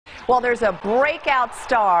Well, there's a breakout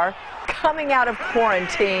star coming out of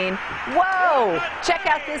quarantine. Whoa! Check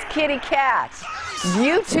out this kitty cat.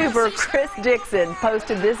 YouTuber Chris Dixon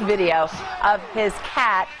posted this video of his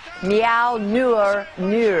cat, Meow Noor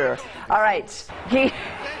Noor. All right,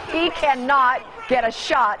 he cannot get a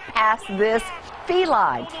shot past this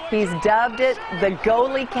feline. He's dubbed it the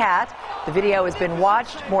goalie cat. The video has been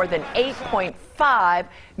watched more than 8.5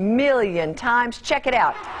 million times. Check it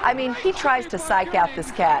out. I mean, he tries to psych out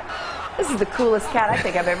this cat. This is the coolest cat I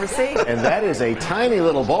think I've ever seen. And that is a tiny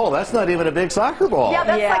little ball. That's not even a big soccer ball. Yeah,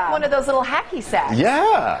 that's like one of those little hacky sacks.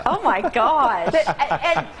 Yeah. Oh my gosh.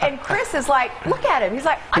 and Chris is like, look at him. He's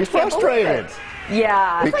like, I can't believe it.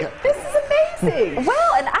 Yeah. He's like, this is amazing.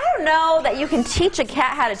 Well, and I don't know that you can teach a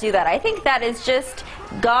cat how to do that. I think that is just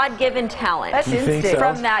God-given talent. That's instinct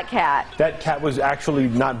from that cat. That cat was actually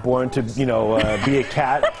not born to, be a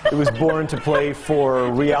cat. It was born to play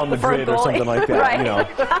for Real Madrid or something like that. Right.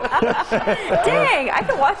 Dang, I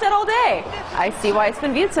could watch that all day. I see why it's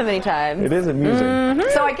been viewed so many times. It is amusing.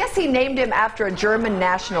 So I guess he named him after a German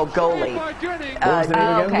national goalie. What was the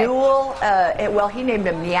name again? Newell. Well, he named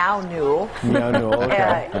him Meow Newell. Meow Newell,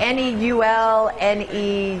 okay. Neulner.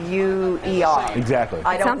 Exactly.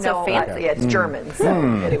 I don't Sounds so know. fancy. Yeah, it's German. So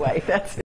anyway, that's